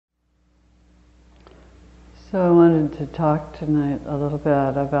So I wanted to talk tonight a little bit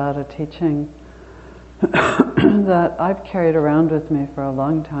about a teaching that I've carried around with me for a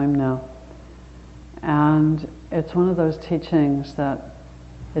long time now. And it's one of those teachings that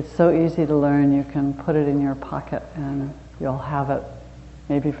it's so easy to learn, you can put it in your pocket and you'll have it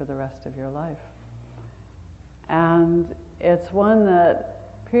maybe for the rest of your life. And it's one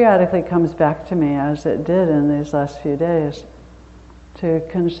that periodically comes back to me, as it did in these last few days, to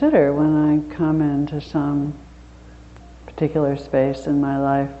consider when I come into some particular space in my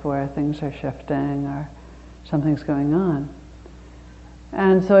life where things are shifting or something's going on.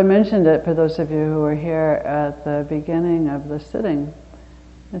 And so I mentioned it for those of you who were here at the beginning of the sitting.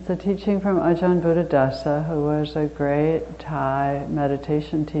 It's a teaching from Ajahn Buddhadasa, who was a great Thai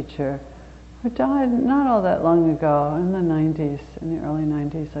meditation teacher who died not all that long ago, in the 90s, in the early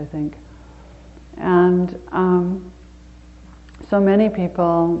 90s, I think. And so many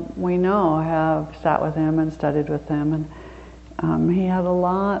people we know have sat with him and studied with him, and he had a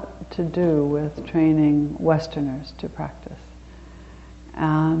lot to do with training Westerners to practice,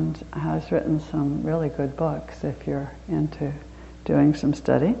 and has written some really good books if you're into doing some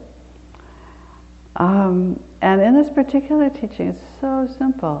study. And in this particular teaching, it's so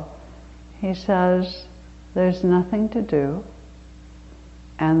simple. He says, there's nothing to do,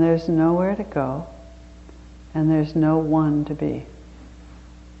 and there's nowhere to go, and there's no one to be.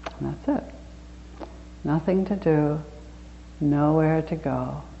 And that's it. Nothing to do, nowhere to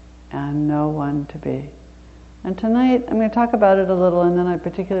go, and no one to be. And tonight I'm going to talk about it a little, and then I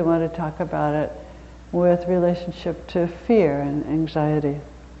particularly want to talk about it with relationship to fear and anxiety,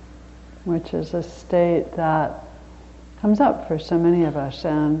 which is a state that comes up for so many of us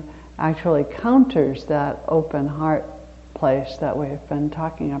and actually counters that open heart place that we've been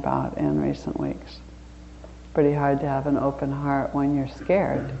talking about in recent weeks. Pretty hard to have an open heart when you're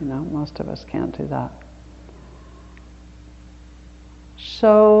scared, most of us can't do that.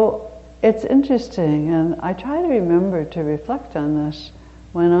 So it's interesting, and I try to remember to reflect on this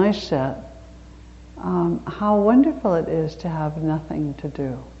when I sit, how wonderful it is to have nothing to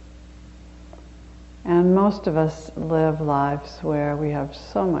do. And most of us live lives where we have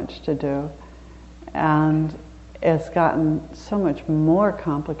so much to do, and it's gotten so much more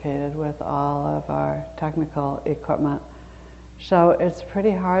complicated with all of our technical equipment. So it's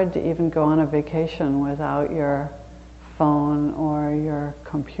pretty hard to even go on a vacation without your phone or your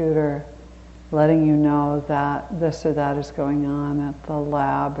computer letting you know that this or that is going on at the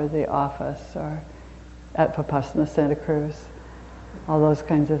lab or the office or at Vipassana Santa Cruz, all those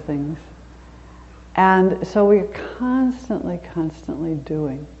kinds of things. And so we're constantly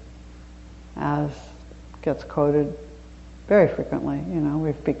doing, as gets quoted very frequently.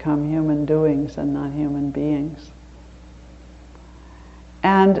 We've become human doings and not human beings.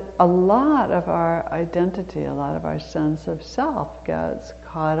 And a lot of our identity, a lot of our sense of self gets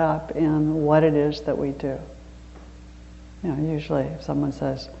caught up in what it is that we do. Usually if someone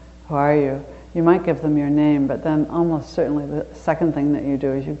says, "Who are you?" you might give them your name, but then almost certainly the second thing that you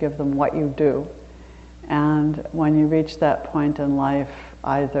do is you give them what you do. And when you reach that point in life,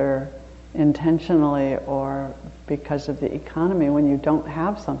 either intentionally or because of the economy, when you don't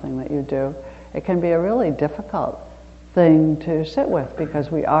have something that you do, it can be a really difficult thing to sit with because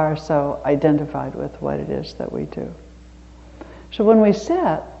we are so identified with what it is that we do. So when we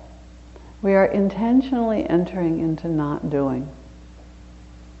sit, we are intentionally entering into not doing.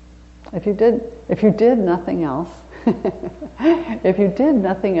 If you did nothing else, if you did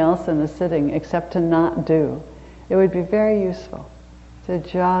nothing else in the sitting except to not do, it would be very useful to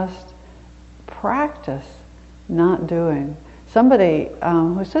just practice not doing. Somebody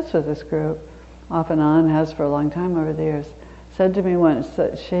who sits with this group off and on, has for a long time over the years, said to me once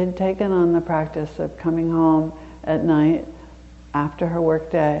that she had taken on the practice of coming home at night after her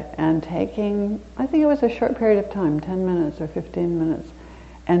work day and taking, I think it was a short period of time, 10 minutes or 15 minutes,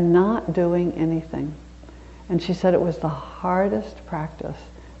 and not doing anything. And she said it was the hardest practice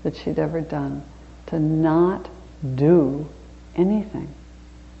that she'd ever done, to not do anything.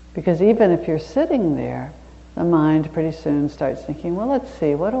 Because even if you're sitting there, the mind pretty soon starts thinking, well, let's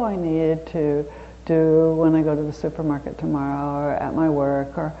see, what do I need to do when I go to the supermarket tomorrow or at my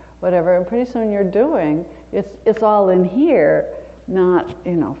work or whatever. And pretty soon you're doing, it's all in here, not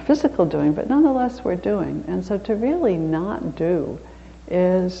physical doing, but nonetheless we're doing. And so to really not do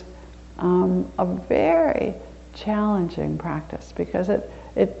is a very challenging practice, because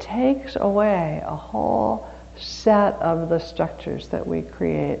it takes away a whole set of the structures that we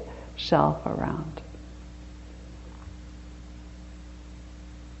create self around.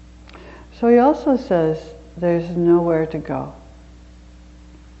 So he also says there's nowhere to go.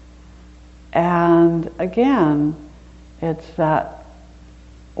 And And again, it's that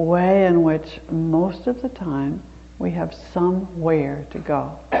way in which most of the time we have somewhere to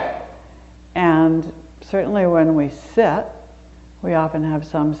go. And certainly when we sit, we often have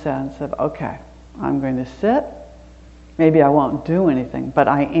some sense of, okay, I'm going to sit. Maybe I won't do anything, but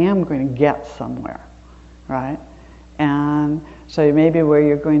I am going to get somewhere, right? And so maybe where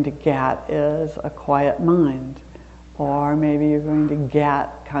you're going to get is a quiet mind, or maybe you're going to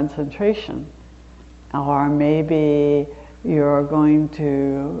get concentration, or maybe you're going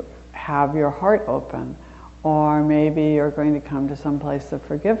to have your heart open, or maybe you're going to come to some place of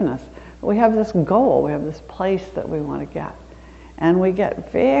forgiveness. We have this goal, we have this place that we want to get. And we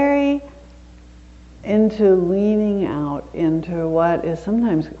get very into leaning out into what is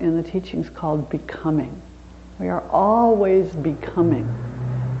sometimes in the teachings called becoming. We are always becoming.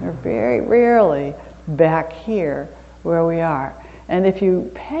 We're very rarely back here where we are. And if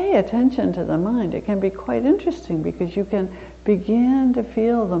you pay attention to the mind, it can be quite interesting because you can begin to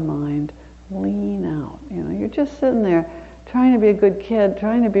feel the mind lean out. You know, you're just sitting there trying to be a good kid,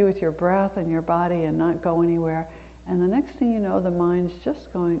 trying to be with your breath and your body and not go anywhere. And the next thing you know, the mind's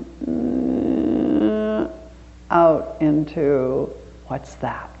just going out into, what's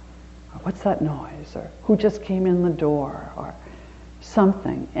that? Or what's that noise? Or who just came in the door? Or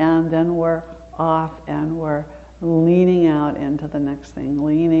something. And then we're off and we're leaning out into the next thing,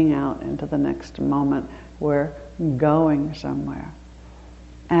 leaning out into the next moment. We're going somewhere.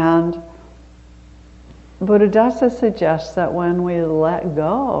 And Buddhadasa suggests that when we let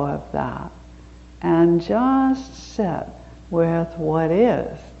go of that and just sit with what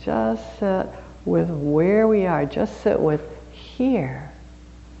is, just sit with where we are, just sit with here.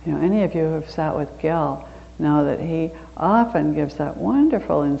 You know, any of you who have sat with Gil know that he often gives that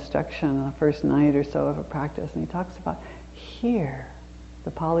wonderful instruction in the first night or so of a practice, and he talks about here.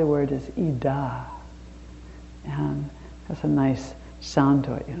 The Pali word is ida, and has a nice sound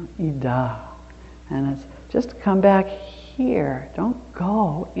to it, you know, ida. And it's just to come back here. Don't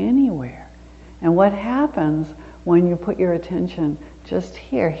go anywhere. And what happens when you put your attention just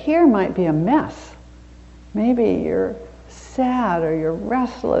here? Here might be a mess. Maybe you're sad, or you're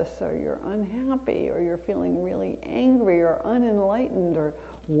restless, or you're unhappy, or you're feeling really angry or unenlightened or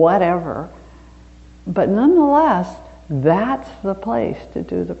whatever. But nonetheless, that's the place to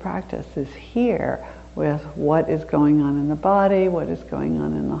do the practice, is here with what is going on in the body, what is going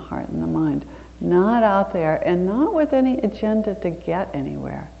on in the heart and the mind. Not out there, and not with any agenda to get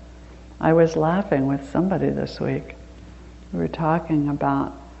anywhere. I was laughing with somebody this week. We were talking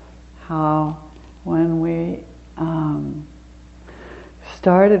about how when we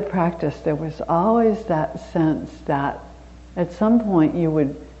started practice, there was always that sense that at some point you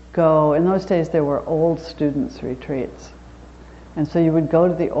would go, in those days there were old students' retreats. And so you would go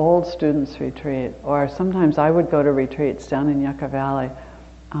to the old students' retreat, or sometimes I would go to retreats down in Yucca Valley,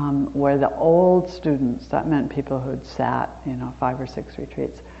 where the old students, that meant people who'd sat, 5 or 6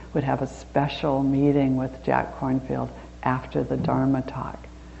 retreats, would have a special meeting with Jack Kornfield after the Dharma talk.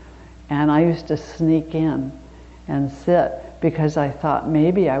 And I used to sneak in and sit because I thought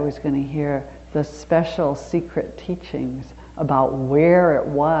maybe I was going to hear the special secret teachings about where it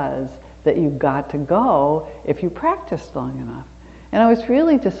was that you got to go if you practiced long enough. And I was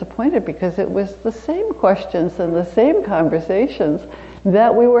really disappointed because it was the same questions and the same conversations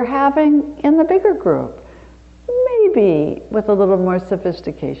that we were having in the bigger group. Maybe with a little more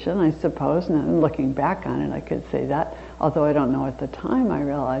sophistication, I suppose. And looking back on it, I could say that, although I don't know at the time I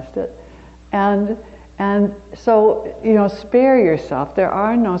realized it. And so, spare yourself. There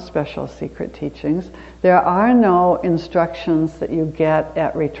are no special secret teachings. There are no instructions that you get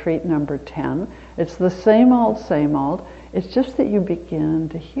at retreat number 10. It's the same old, same old. It's just that you begin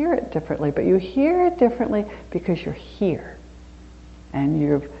to hear it differently. But you hear it differently because you're here. And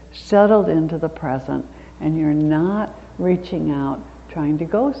you've settled into the present, and you're not reaching out, trying to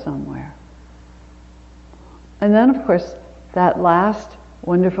go somewhere. And then, of course, that last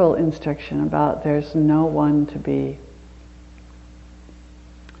wonderful instruction about there's no one to be,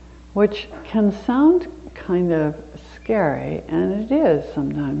 which can sound kind of scary, and it is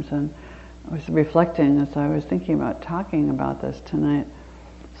sometimes. And I was reflecting as I was thinking about talking about this tonight.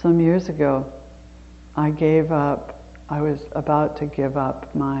 Some years ago, I was about to give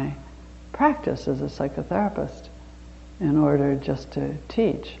up my practice as a psychotherapist in order just to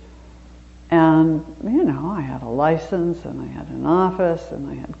teach. And, I had a license, and I had an office, and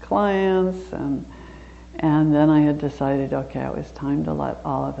I had clients, and then I had decided, okay, it was time to let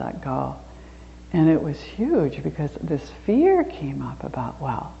all of that go. And it was huge because this fear came up about,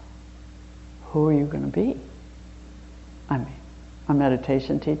 well, who are you going to be? I mean, a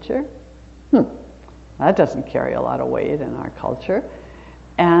meditation teacher? That doesn't carry a lot of weight in our culture.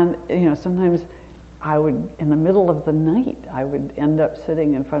 And, sometimes I would, in the middle of the night, I would end up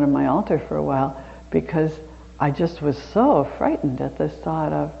sitting in front of my altar for a while because I just was so frightened at this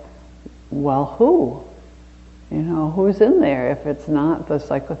thought of, well, who? Who's in there if it's not the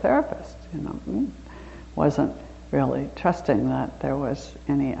psychotherapist? Wasn't really trusting that there was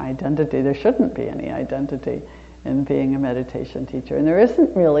any identity. There shouldn't be any identity in being a meditation teacher. And there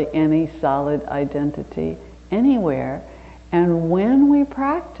isn't really any solid identity anywhere. And when we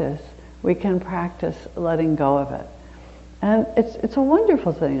practice, we can practice letting go of it. And it's a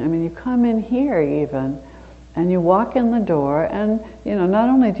wonderful thing. I mean, you come in here even, and you walk in the door, and not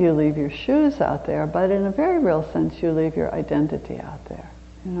only do you leave your shoes out there, but in a very real sense, you leave your identity out there.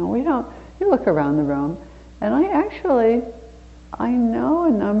 You look around the room, and I know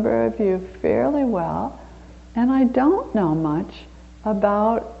a number of you fairly well, and I don't know much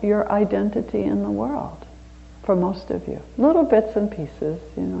about your identity in the world, for most of you. Little bits and pieces,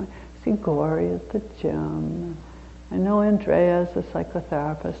 I see Gori at the gym, I know Andrea is a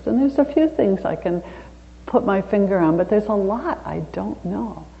psychotherapist, and there's a few things I can put my finger on, but there's a lot I don't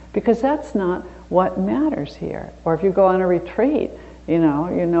know, because that's not what matters here. Or if you go on a retreat, you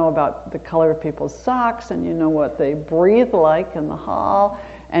know about the color of people's socks, and you know what they breathe like in the hall,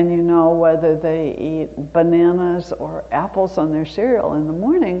 and you know whether they eat bananas or apples on their cereal in the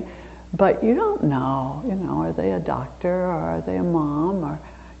morning, but you don't know, are they a doctor, or are they a mom, or,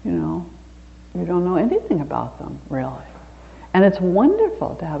 you don't know anything about them, really. And it's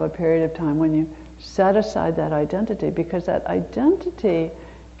wonderful to have a period of time when you set aside that identity, because that identity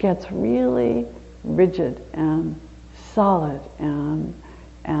gets really rigid and solid, and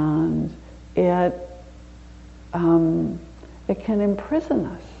it can imprison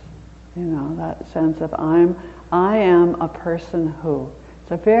us. That sense of I am a person who.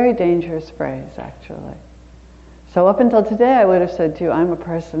 It's a very dangerous phrase, actually. So up until today, I would have said to you, I'm a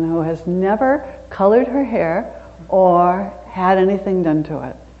person who has never colored her hair or had anything done to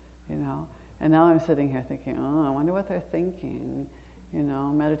it, And now I'm sitting here thinking, I wonder what they're thinking.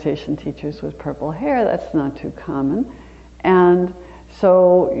 Meditation teachers with purple hair, that's not too common. And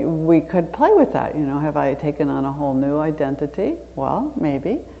so we could play with that, have I taken on a whole new identity? Well,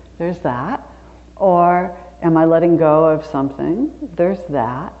 maybe, there's that. Or am I letting go of something? There's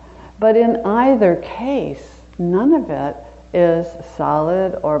that. But in either case, none of it is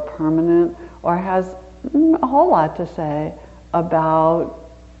solid or permanent or has a whole lot to say about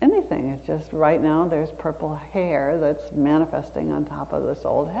anything. It's just right now there's purple hair that's manifesting on top of this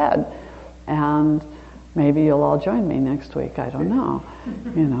old head. And maybe you'll all join me next week. I don't know.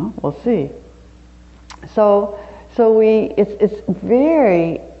 We'll see. So it's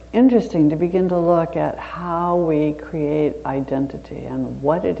very interesting to begin to look at how we create identity and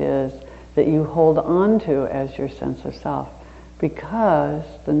what it is that you hold on to as your sense of self, because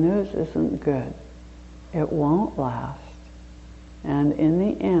the news isn't good. It won't last. And in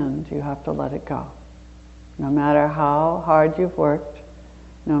the end, you have to let it go. No matter how hard you've worked,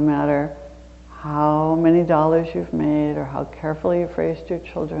 no matter how many dollars you've made, or how carefully you've raised your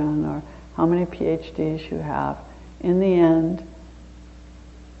children, or how many PhDs you have, in the end,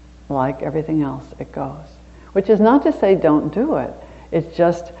 like everything else, it goes. Which is not to say don't do it. It's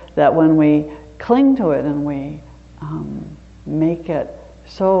just that when we cling to it and we make it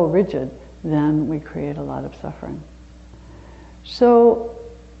so rigid, then we create a lot of suffering. So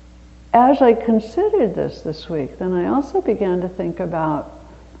as I considered this week, then I also began to think about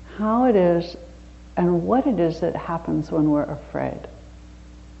how it is and what it is that happens when we're afraid.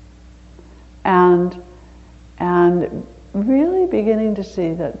 And really beginning to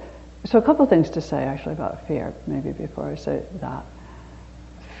see that. So a couple of things to say actually about fear, maybe before I say that.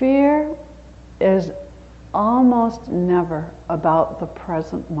 Fear is almost never about the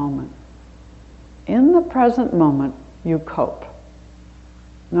present moment. In the present moment, you cope.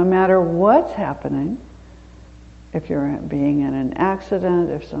 No matter what's happening, if you're being in an accident,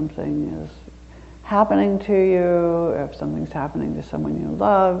 if something is happening to you, if something's happening to someone you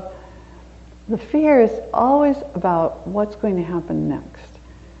love, the fear is always about what's going to happen next.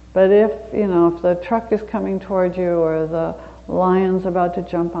 But if the truck is coming toward you, or the lion's about to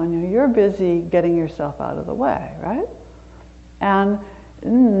jump on you, you're busy getting yourself out of the way, right? And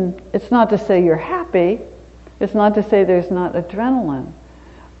it's not to say you're happy, it's not to say there's not adrenaline,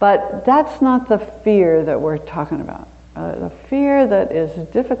 but that's not the fear that we're talking about. The fear that is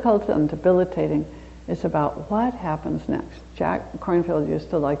difficult and debilitating is about what happens next. Jack Kornfield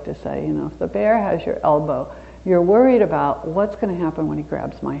used to like to say, if the bear has your elbow, you're worried about what's going to happen when he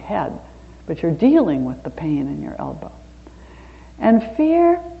grabs my head, but you're dealing with the pain in your elbow. And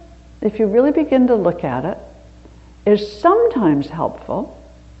fear if you really begin to look at it, is sometimes helpful.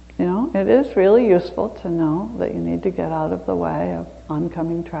 It is really useful to know that you need to get out of the way of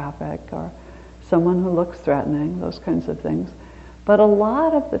oncoming traffic or someone who looks threatening, those kinds of things. But a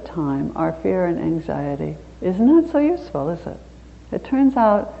lot of the time, our fear and anxiety is not so useful, is it? It turns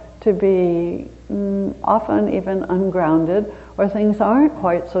out to be often even ungrounded, or things aren't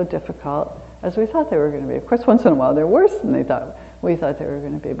quite so difficult as we thought they were going to be. Of course, once in a while they're worse than we thought they were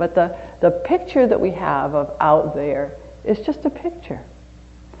going to be. But the picture that we have of out there is just a picture.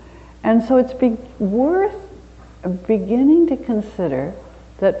 And so it's worth beginning to consider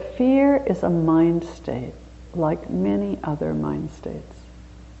that fear is a mind state, like many other mind states.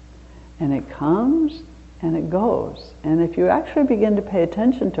 And it comes and it goes. And if you actually begin to pay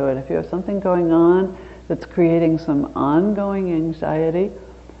attention to it, if you have something going on that's creating some ongoing anxiety,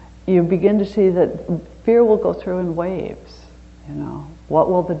 you begin to see that fear will go through in waves.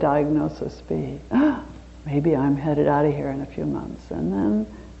 What will the diagnosis be? Maybe I'm headed out of here in a few months. And then,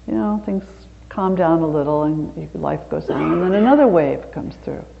 things calm down a little and life goes on. And then another wave comes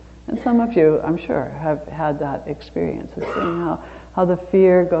through. And some of you, I'm sure, have had that experience of seeing how the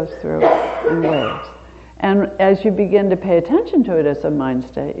fear goes through in waves. And as you begin to pay attention to it as a mind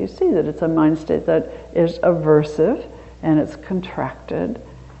state, you see that it's a mind state that is aversive, and it's contracted,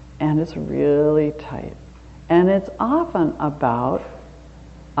 and it's really tight. And it's often about,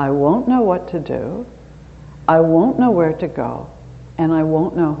 I won't know what to do, I won't know where to go, and I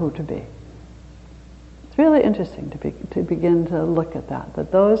won't know who to be. It's really interesting to begin to look at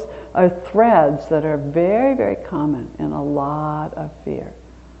that those are threads that are very, very common in a lot of fear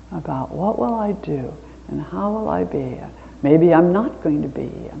about what will I do and how will I be? Maybe I'm not going to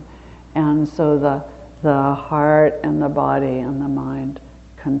be. And so the heart and the body and the mind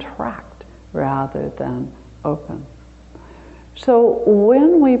contract rather than open. So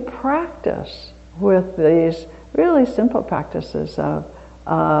when we practice with these really simple practices of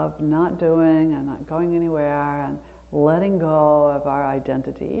not doing and not going anywhere and letting go of our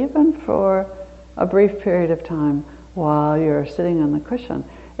identity, even for a brief period of time while you're sitting on the cushion,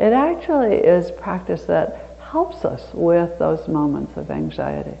 it actually is practice that helps us with those moments of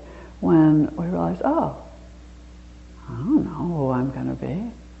anxiety when we realize, I don't know who I'm going to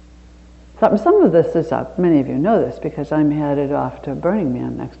be. Some of this is up. Many of you know this because I'm headed off to Burning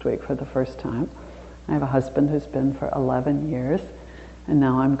Man next week for the first time. I have a husband who's been for 11 years, and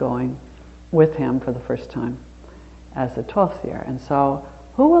now I'm going with him for the first time as a 12th year. And so,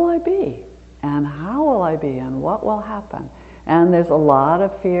 who will I be? And how will I be? And what will happen? And there's a lot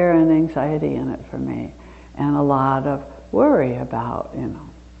of fear and anxiety in it for me, and a lot of worry about, is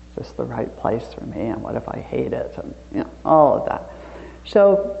this the right place for me? And what if I hate it? And all of that.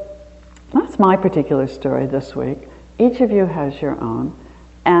 So that's my particular story this week. Each of you has your own,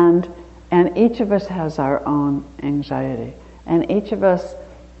 and each of us has our own anxiety. And each of us,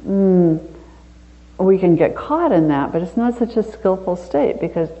 we can get caught in that, but it's not such a skillful state,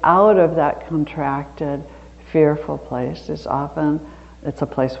 because out of that contracted, fearful place is often, it's a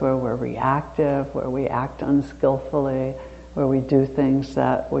place where we're reactive, where we act unskillfully, where we do things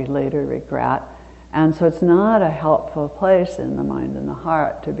that we later regret. And so it's not a helpful place in the mind and the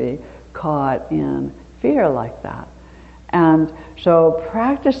heart to be caught in fear like that. And so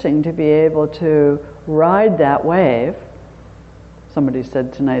practicing to be able to ride that wave, somebody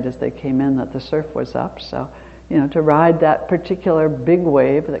said tonight as they came in that the surf was up, so to ride that particular big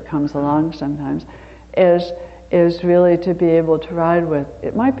wave that comes along sometimes is really to be able to ride with,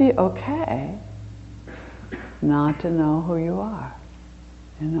 it might be okay not to know who you are,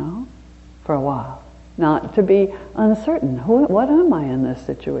 for a while. Not to be uncertain. What am I in this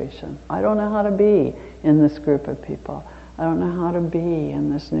situation? I don't know how to be in this group of people. I don't know how to be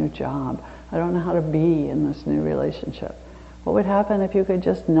in this new job. I don't know how to be in this new relationship. What would happen if you could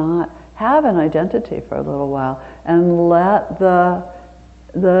just not have an identity for a little while and let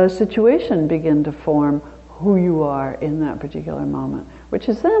the situation begin to form who you are in that particular moment, which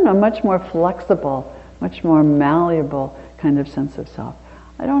is then a much more flexible, much more malleable kind of sense of self.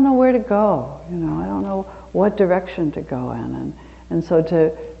 I don't know where to go, I don't know what direction to go in. And so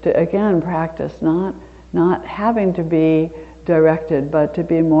to again practice not having to be directed, but to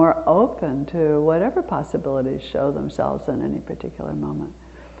be more open to whatever possibilities show themselves in any particular moment.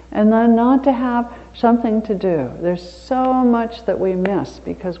 And then not to have something to do. There's so much that we miss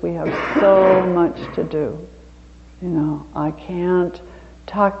because we have so much to do. I can't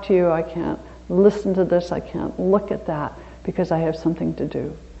talk to you, I can't listen to this, I can't look at that, because I have something to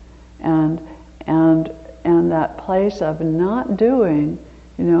do. And that place of not doing,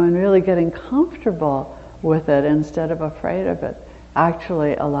 and really getting comfortable with it instead of afraid of it,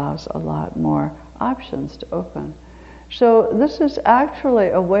 actually allows a lot more options to open. So this is actually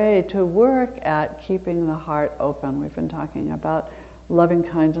a way to work at keeping the heart open. We've been talking about loving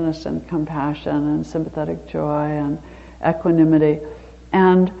kindness and compassion and sympathetic joy and equanimity,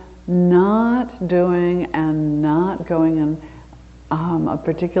 and not doing and not going in a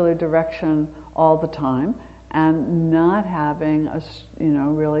particular direction all the time, and not having a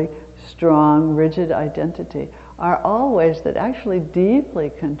really strong, rigid identity, are all ways that actually deeply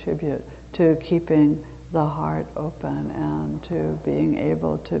contribute to keeping the heart open and to being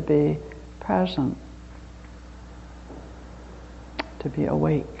able to be present, to be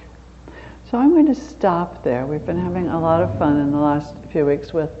awake. So I'm going to stop there. We've been having a lot of fun in the last few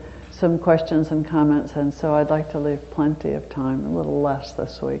weeks with some questions and comments, and so I'd like to leave plenty of time, a little less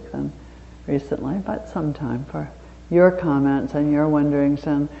this week than recently, but some time for your comments and your wonderings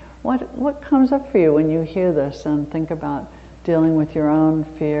and what comes up for you when you hear this and think about dealing with your own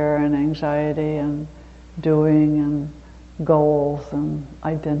fear and anxiety and doing and goals and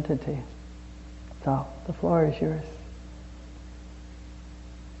identity. So the floor is yours.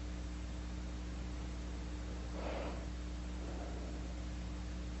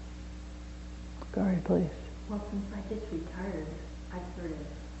 Gary, please. Well, since I just retired, I've sort of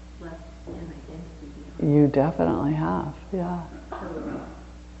left an identity behind. You definitely have, yeah. So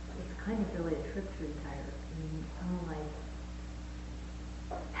it's kind of really a trip to retire. I mean, I'm like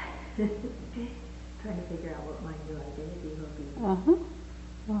trying to figure out what my new identity will be.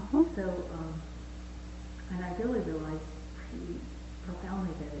 So, and I really realized pretty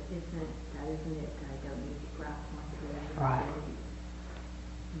profoundly that that isn't it. I don't need to grasp my Right. identity.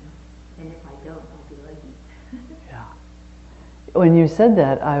 And if I don't, I'll be lucky. Yeah. When you said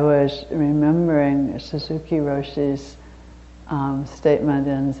that, I was remembering Suzuki Roshi's statement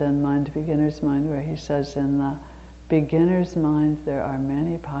in Zen Mind, Beginner's Mind, where he says, in the beginner's mind there are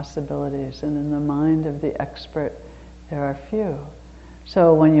many possibilities, and in the mind of the expert there are few.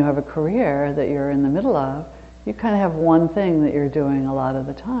 So when you have a career that you're in the middle of, you kind of have one thing that you're doing a lot of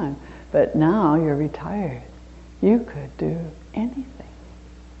the time. But now you're retired. You could do anything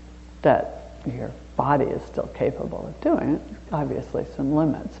that your body is still capable of doing. Obviously some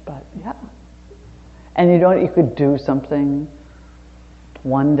limits, but yeah. And you could do something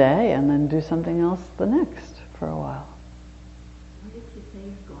one day and then do something else the next for a while. What did you say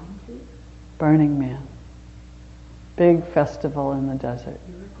you're going to? Burning Man. Big festival in the desert.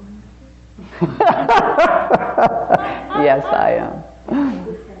 You were going to? Yes, I am.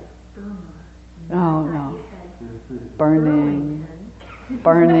 You said Burma. Oh, no. You said Burning Man.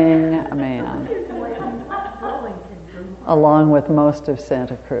 Burlington. Along with most of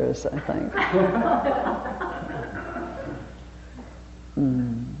Santa Cruz, I think.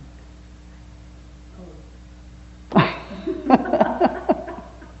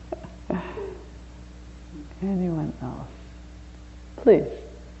 Anyone else? Please.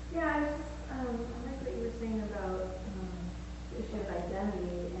 Yeah, I like what you were saying about the issue of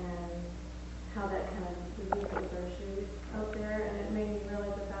identity and how that kind of reveals our shoes out there, and it made me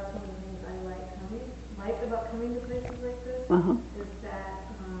realize that that's one of the things I like about coming to places like this, is that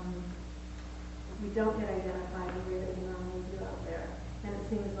we don't get identified the way that we normally do out there. And it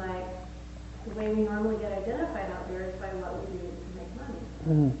seems like the way we normally get identified out there is by what we do to make money.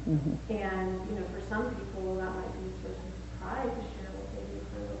 Mm-hmm. And, for some people that might be a source of pride to share what they do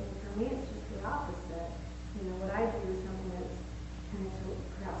for a living. For me, it's just the opposite. What I do is something that's kind of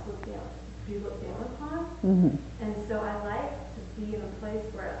perhaps looked down upon. Mm-hmm. And so I like to be in a place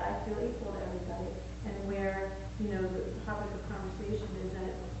where I feel equal to everybody, and where, the topic of conversation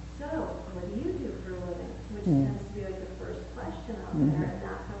isn't, so, what do you do for a living? Which tends to be like the first question out there, and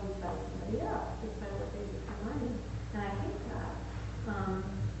that's how we size somebody up, just by what they do for money. And I hate that.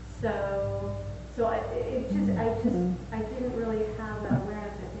 I didn't really have that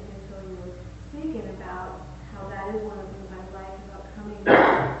awareness, I think, until you were speaking about how that is one of the things I like about coming to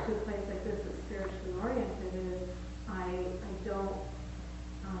a place like this that's spiritually oriented, is I don't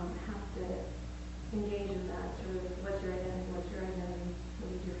have to engage in that sort of, what's your identity, what do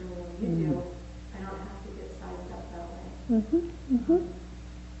you do for what you do. I don't have to get sized up that way.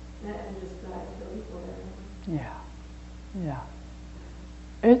 And just that I feel equal to everyone. Yeah.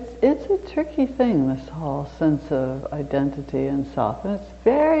 It's a tricky thing, this whole sense of identity and self, and it's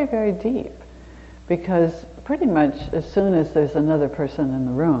very, very deep, because pretty much as soon as there's another person in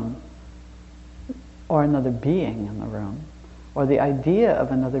the room, or another being in the room, or the idea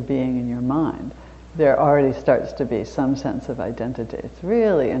of another being in your mind, there already starts to be some sense of identity. It's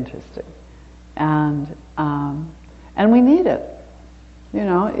really interesting, and we need it. You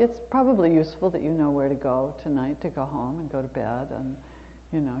know, it's probably useful that you know where to go tonight to go home and go to bed, and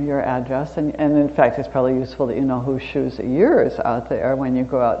you know your address, and in fact it's probably useful that you know whose shoes are yours out there when you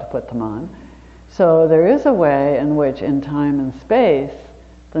go out to put them on. So there is a way in which in time and space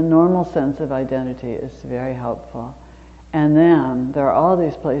the normal sense of identity is very helpful. And then there are all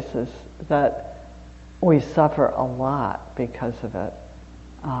these places that we suffer a lot because of it.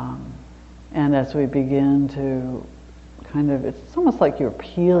 And as we begin to it's almost like you're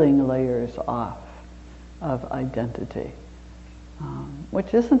peeling layers off of identity.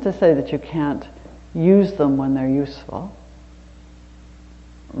 Which isn't to say that you can't use them when they're useful,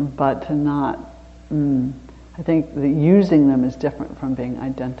 but to not, I think that using them is different from being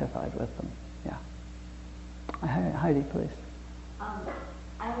identified with them. Yeah. Heidi, please. I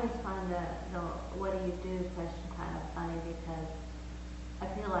always find the what do you do question kind of funny because I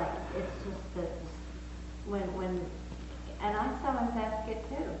feel like it's just that when and I sometimes ask it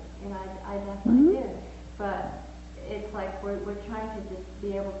too, and I definitely do, but it's like we're trying to just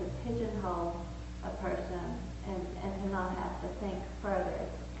be able to pigeonhole a person and to not have to think further.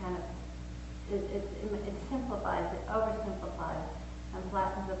 It's kind of it simplifies, it oversimplifies and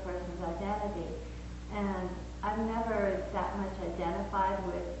flattens a person's identity. And I've never that much identified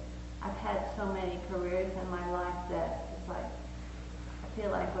with. I've had so many careers in my life that it's like I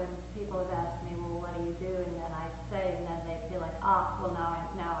feel like when people have asked me, well, what do you do, and then I say, and then they feel like, well, now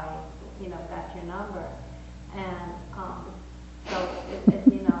I got your number. And so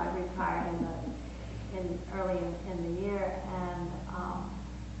I retired early in the year, and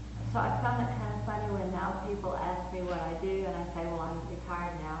so I found it kind of funny when now people ask me what I do, and I say, well, I'm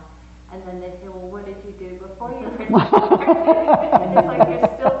retired now, and then they say, well, what did you do before you retired? And it's like you're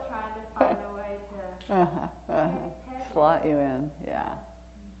still trying to find a way to slot you in. Yeah.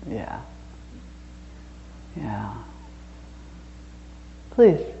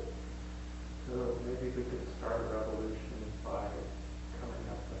 Please. So maybe we could start a revolution by coming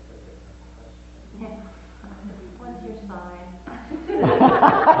up with a different question. Yeah. What's your sign?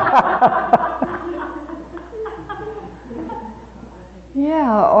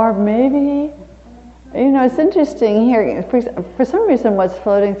 Yeah, or maybe, it's interesting here. For some reason, what's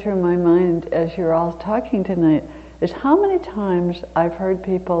floating through my mind as you're all talking tonight is how many times I've heard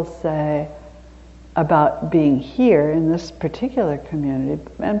people say about being here in this particular community,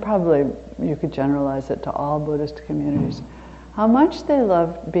 and probably you could generalize it to all Buddhist communities, how much they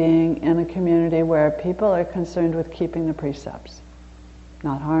love being in a community where people are concerned with keeping the precepts,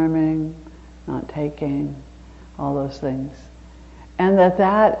 not harming, not taking, all those things. And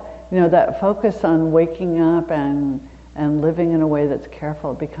that focus on waking up and living in a way that's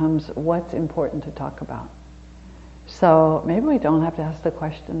careful becomes what's important to talk about. So maybe we don't have to ask the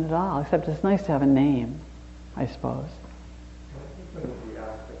question at all, except it's nice to have a name, I suppose. I think when you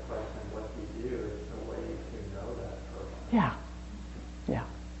ask the question, what do you do, it's a way to know that person. Yeah.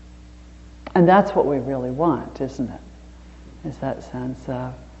 And that's what we really want, isn't it? Is that sense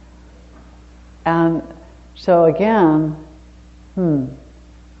of... And so again,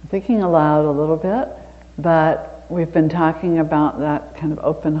 thinking aloud a little bit, but we've been talking about that kind of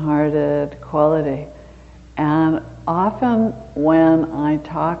open-hearted quality. And often when I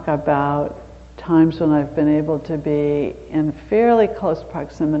talk about times when I've been able to be in fairly close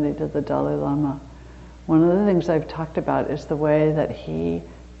proximity to the Dalai Lama, one of the things I've talked about is the way that he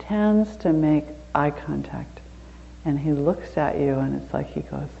tends to make eye contact. And he looks at you and it's like he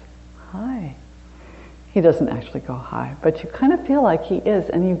goes, hi. He doesn't actually go hi, but you kind of feel like he is,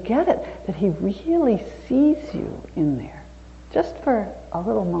 and you get it, that he really sees you in there, just for a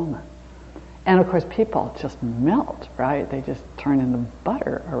little moment. And of course people just melt, right? They just turn into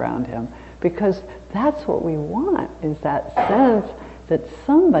butter around him, because that's what we want, is that sense that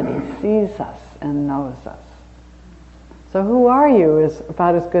somebody sees us and knows us. So who are you is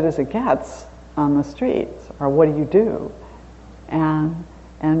about as good as it gets on the streets, or what do you do?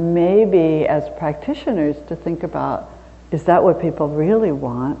 And maybe as practitioners to think about, is that what people really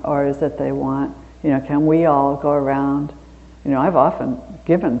want, or is it they want, can we all go around, I've often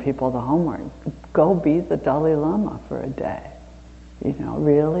given people the homework, go be the Dalai Lama for a day.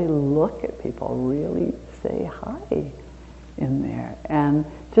 Really look at people, really say hi in there, and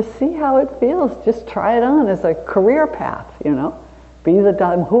just see how it feels. Just try it on as a career path, Be the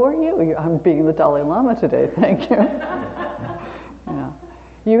Dalai, who are you? I'm being the Dalai Lama today, thank you.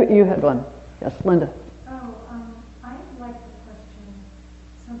 You had one. Yes, Linda. I'd like to question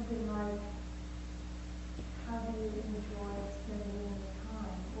something like, how do you enjoy spending your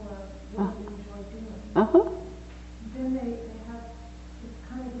time, or what do you enjoy doing? Then they have, it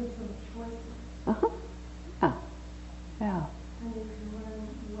kind of gives them choices. Yeah. And you can learn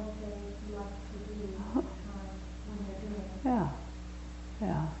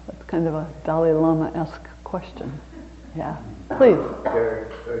That's kind of a Dalai Lama-esque question. Yeah, please. Gary,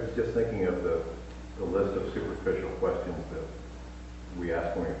 I was just thinking of the list of superficial questions that we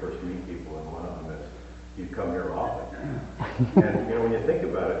ask when we first meet people, and one of them is, do you come here often? And when you think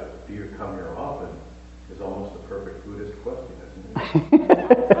about it, do you come here often is almost a perfect Buddhist question, isn't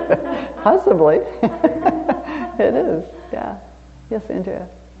it? Possibly. It is, yeah. Yes, Andrea?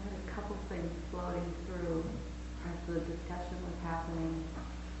 I had a couple things floating through as the discussion was happening.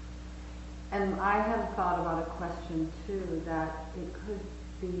 And I had thought about a question too, that it could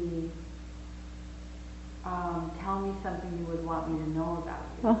be, tell me something you would want me to know about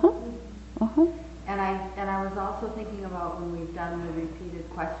you. Uh-huh. Uh-huh. And I was also thinking about when we've done the repeated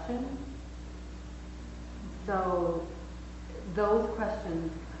questions. So those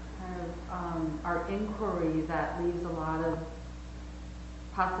questions kind of are inquiry that leaves a lot of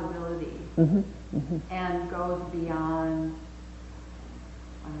possibility and goes beyond,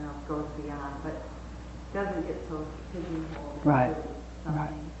 I don't know if goes beyond, but doesn't get so pigeonholed into something.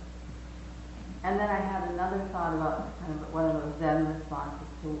 Right. And then I had another thought about kind of one of those Zen responses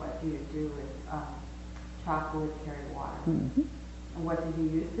to what do you do with chop wood, carry water. And what did you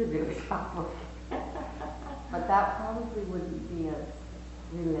used to do with chop wood? But that probably wouldn't be as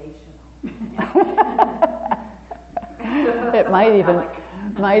relational. It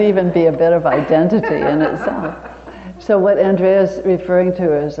might even be a bit of identity in itself. So what Andrea's referring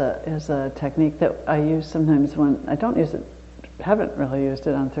to is a technique that I use sometimes when I don't use it. Haven't really used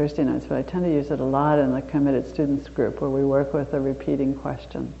it on Thursday nights, but I tend to use it a lot in the committed students group where we work with a repeating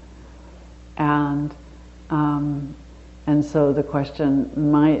question, and so the question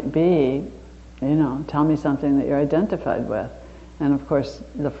might be, tell me something that you're identified with, and of course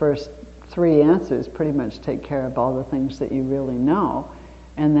the first 3 answers pretty much take care of all the things that you really know,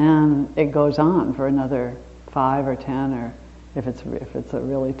 and then it goes on for another 5 or 10, or if it's a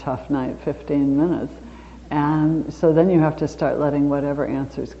really tough night, 15 minutes. And so then you have to start letting whatever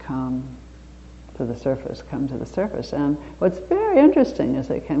answers come to the surface. And what's very interesting is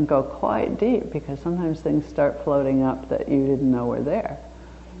it can go quite deep, because sometimes things start floating up that you didn't know were there.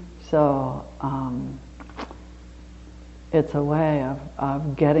 So it's a way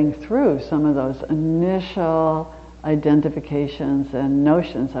of getting through some of those initial identifications and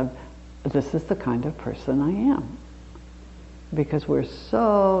notions of, this is the kind of person I am. Because we're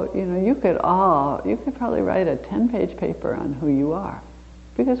so, you could probably write a 10-page paper on who you are.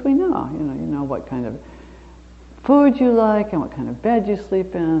 Because we know, you know what kind of food you like, and what kind of bed you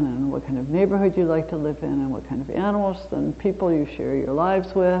sleep in, and what kind of neighborhood you like to live in, and what kind of animals and people you share your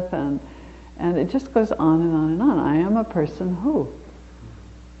lives with, and it just goes on and on and on. I am a person who.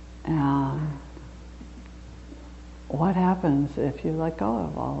 And what happens if you let go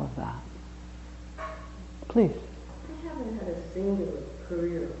of all of that? Please. I haven't had a singular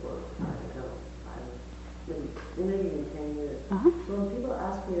career for, maybe even 10 years. So when people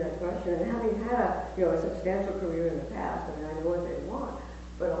ask me that question, and having had a substantial career in the past, I know what they want,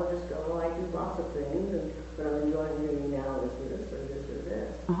 but I'll just go, well, I do lots of things, and what I'm enjoying doing now is this or this or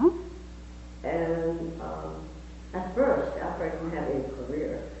this. And at first, after I didn't have any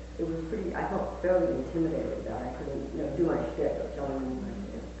career, it was I felt fairly intimidated that I couldn't do my shtick of telling them my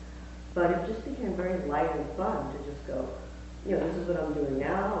shtick. But it just became very light and fun to just go, this is what I'm doing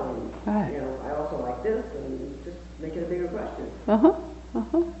now, and I also like this, and just make it a bigger question.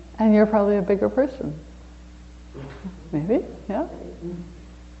 And you're probably a bigger person. Maybe, yeah.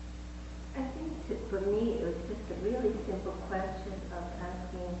 I think for me it was just a really simple question of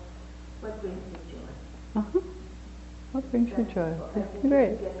asking, what brings you joy? What brings you joy? That's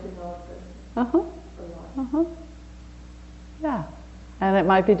Great. Get to know a person a lot. Yeah, and it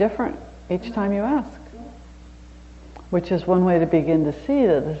might be different each time you ask. Which is one way to begin to see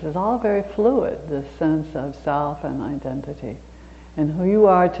that this is all very fluid, this sense of self and identity. And who you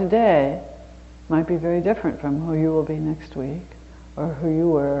are today might be very different from who you will be next week, or who you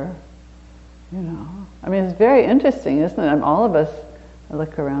were, I mean, it's very interesting, isn't it? And all of us, I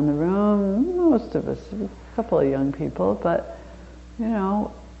look around the room, most of us, a couple of young people, but,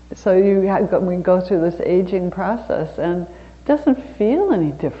 so we go through this aging process, and it doesn't feel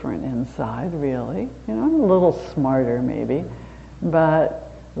any different inside, really. I'm a little smarter, maybe,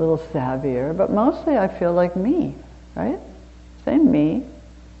 but a little savvier. But mostly I feel like me, right? Same me.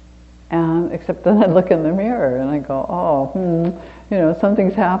 And except then I look in the mirror and I go,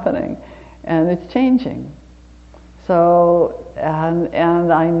 something's happening. And it's changing. So,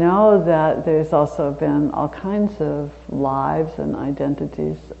 and I know that there's also been all kinds of lives and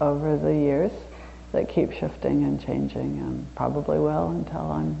identities over the years that keep shifting and changing, and probably will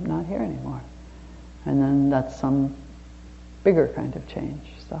until I'm not here anymore. And then that's some bigger kind of change.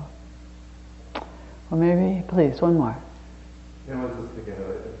 So, well, maybe, please, one more. I was just thinking,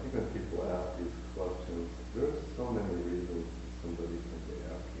 I think when people ask these questions, there's so many reasons somebody can be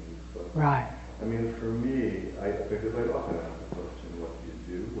asking these questions. Right. I mean, for me, because I often ask the question, what do you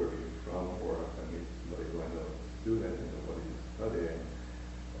do, where are you from, or if I meet somebody who I know is a student, what are you studying?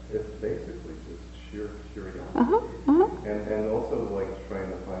 It's basically just sheer curiosity. And also like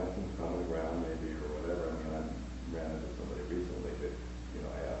trying to find some common ground maybe or whatever. I mean, I ran into somebody recently that,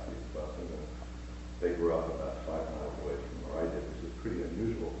 I asked these questions and they grew up about 5 miles away from where I did, which is pretty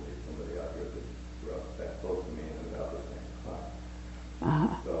unusual to meet somebody out here that grew up that close to me and about the same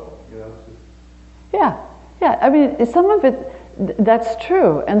time. So, it's just... Yeah. I mean, some of it, that's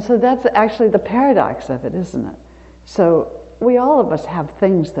true. And so that's actually the paradox of it, isn't it? So all of us have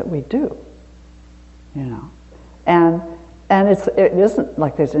things that we do, And it isn't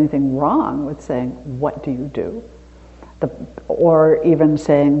like there's anything wrong with saying, what do you do? Or even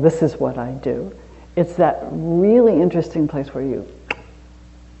saying, this is what I do. It's that really interesting place where you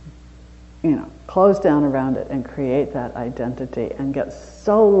close down around it and create that identity and get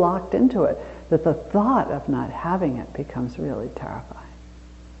so locked into it that the thought of not having it becomes really terrifying.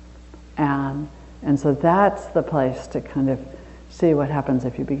 And so that's the place to kind of see what happens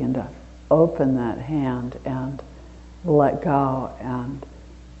if you begin to open that hand and let go and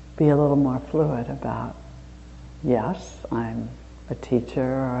be a little more fluid about, yes, I'm a teacher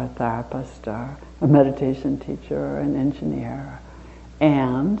or a therapist or a meditation teacher or an engineer,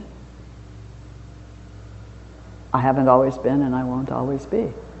 and I haven't always been and I won't always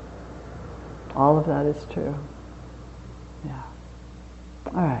be. All of that is true. Yeah.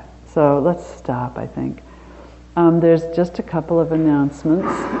 All right, so let's stop, I think. There's just a couple of announcements.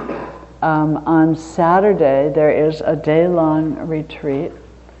 On Saturday, there is a day-long retreat.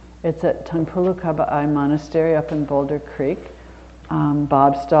 It's at Tangpulu Kaba'ai Monastery up in Boulder Creek.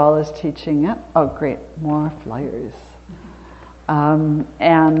 Bob Stahl is teaching it. Oh, great, more flyers.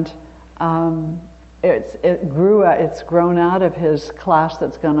 It's grown out of his class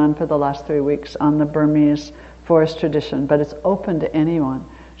that's gone on for the last 3 weeks on the Burmese forest tradition, but it's open to anyone.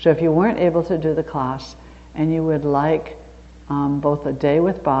 So if you weren't able to do the class and you would like both a day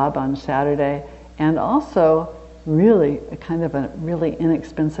with Bob on Saturday and also really kind of a really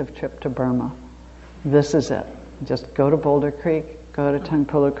inexpensive trip to Burma, this is it. Just go to Boulder Creek, go to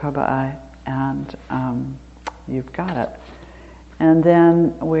Tangpulu Kaba'ai, and you've got it. And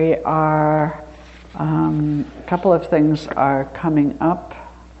then we are, a couple of things are coming up.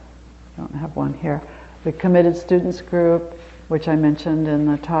 I don't have one here. The Committed Students Group, which I mentioned in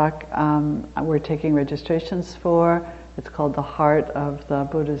the talk, we're taking registrations for. It's called The Heart of the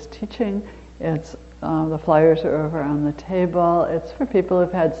Buddha's Teaching. It's the flyers are over on the table. It's for people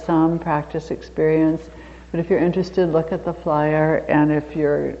who've had some practice experience. But if you're interested, look at the flyer. And if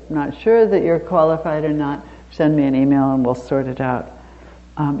you're not sure that you're qualified or not, send me an email and we'll sort it out.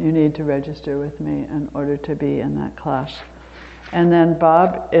 You need to register with me in order to be in that class. And then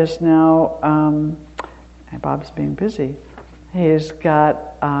Bob is now, Bob's being busy. He's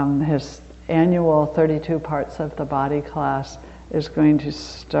got his annual 32 Parts of the Body class is going to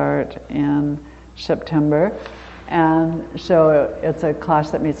start in September. And so it's a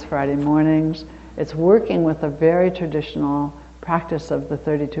class that meets Friday mornings. It's working with a very traditional practice of the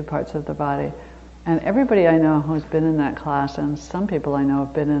 32 parts of the body. And everybody I know who's been in that class, and some people I know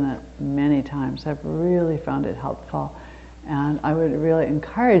have been in it many times, have really found it helpful. And I would really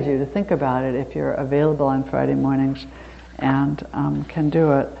encourage you to think about it if you're available on Friday mornings and can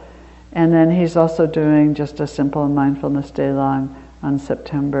do it. And then he's also doing just a simple mindfulness day long on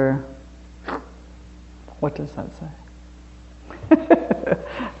September. What does that say?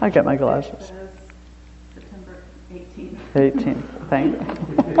 I got my glasses. September 18th. 18th, thank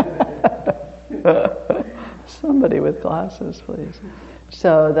you. Somebody with glasses, please.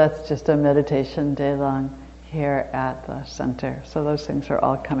 So that's just a meditation day long here at the center. So those things are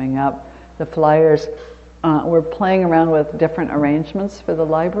all coming up. The flyers, we're playing around with different arrangements for the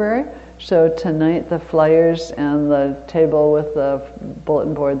library. So tonight the flyers and the table with the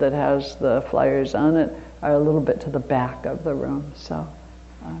bulletin board that has the flyers on it are a little bit to the back of the room. So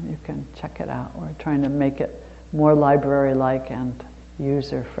you can check it out. We're trying to make it more library-like and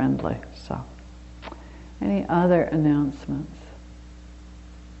user-friendly. So, any other announcements?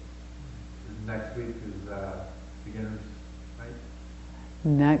 Next week is beginner's night.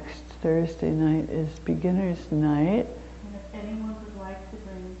 Next Thursday night is beginner's night. And if anyone would like to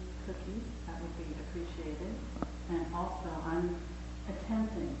bring cookies, that would be appreciated. And also, I'm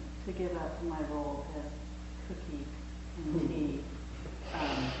attempting to give up my role as cookie and tea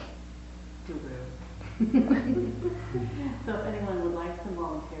guru. So if anyone would like to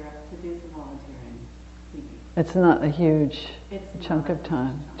volunteer, It's not a huge It's chunk not. of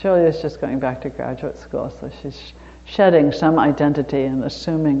time. Julia's just going back to graduate school, so she's shedding some identity and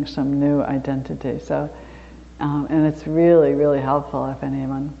assuming some new identity. So, and it's really, really helpful if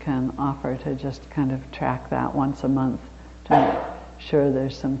anyone can offer to just kind of track that once a month to make sure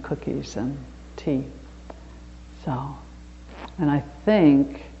there's some cookies and tea. So, and I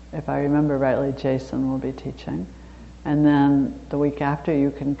think, if I remember rightly, Jason will be teaching. And then the week after you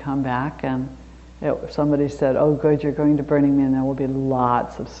can come back and somebody said, oh good, you're going to Burning Man, there will be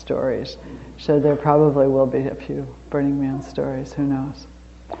lots of stories. So there probably will be a few Burning Man stories, who knows.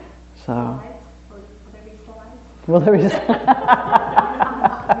 So, will there be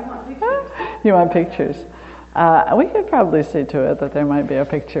You want pictures? We could probably see to it that there might be a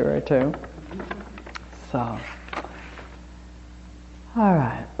picture or two. So, all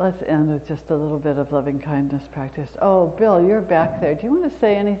right, let's end with just a little bit of loving kindness practice. Oh, Bill, you're back there. Do you want to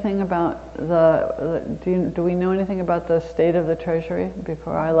say anything about do we know anything about the state of the Treasury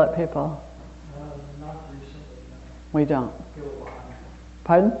before I let people? Not recently, no. We don't. We're a little behind.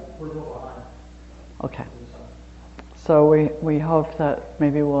 Pardon? We're a little behind. Okay. So we hope that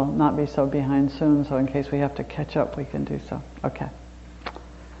maybe we'll not be so behind soon, so in case we have to catch up, we can do so. Okay.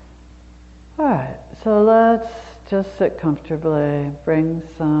 All right, so let's just sit comfortably, bring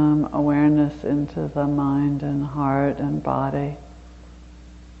some awareness into the mind and heart and body.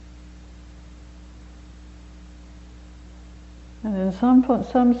 And in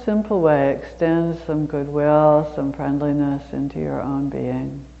some simple way, extend some goodwill, some friendliness into your own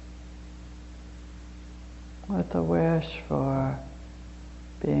being, with a wish for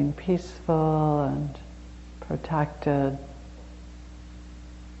being peaceful and protected,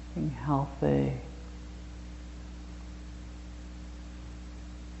 being healthy,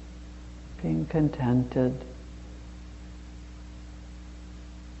 being contented.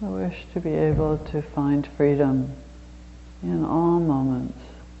 I wish to be able to find freedom in all moments.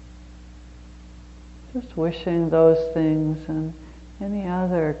 Just wishing those things and any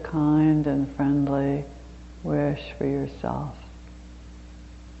other kind and friendly wish for yourself.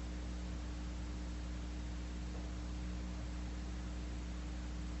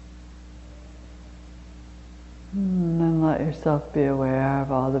 And then let yourself be aware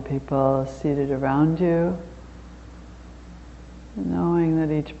of all the people seated around you, knowing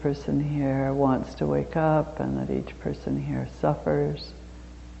that each person here wants to wake up and that each person here suffers,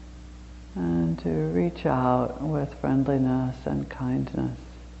 and to reach out with friendliness and kindness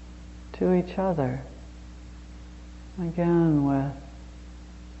to each other, again with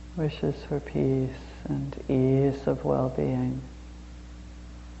wishes for peace and ease of well-being,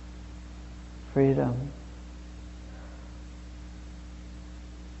 freedom.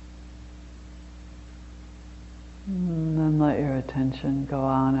 And then let your attention go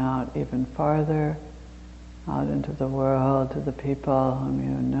on out even farther, out into the world, to the people whom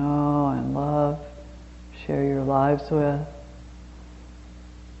you know and love, share your lives with.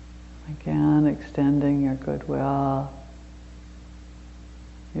 Again, extending your goodwill,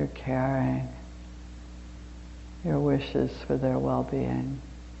 your caring, your wishes for their well-being.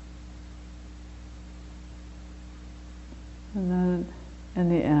 And then, in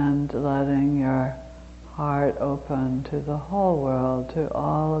the end, letting your heart open to the whole world, to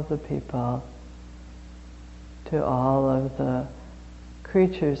all of the people, to all of the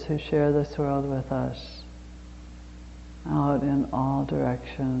creatures who share this world with us, out in all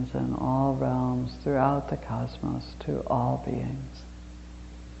directions and all realms throughout the cosmos, to all beings.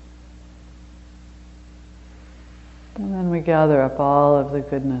 And then we gather up all of the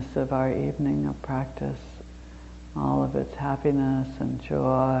goodness of our evening of practice, all of its happiness and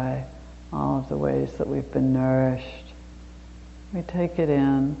joy, all of the ways that we've been nourished. We take it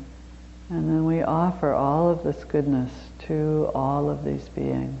in, and then we offer all of this goodness to all of these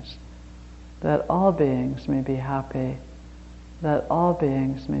beings, that all beings may be happy, that all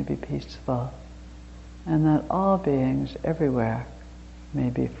beings may be peaceful, and that all beings everywhere may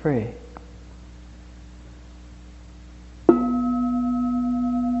be free.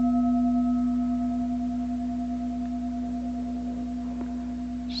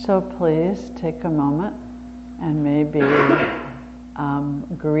 So please take a moment and maybe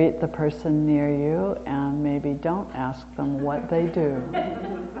greet the person near you, and maybe don't ask them what they do.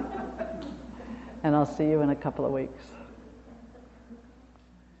 And I'll see you in a couple of weeks.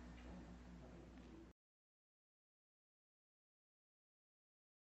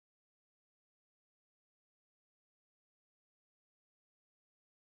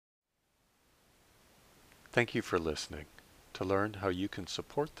 Thank you for listening. To learn how you can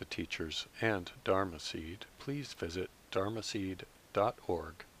support the teachers and Dharma Seed, please visit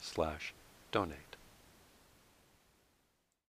dharmaseed.org/donate.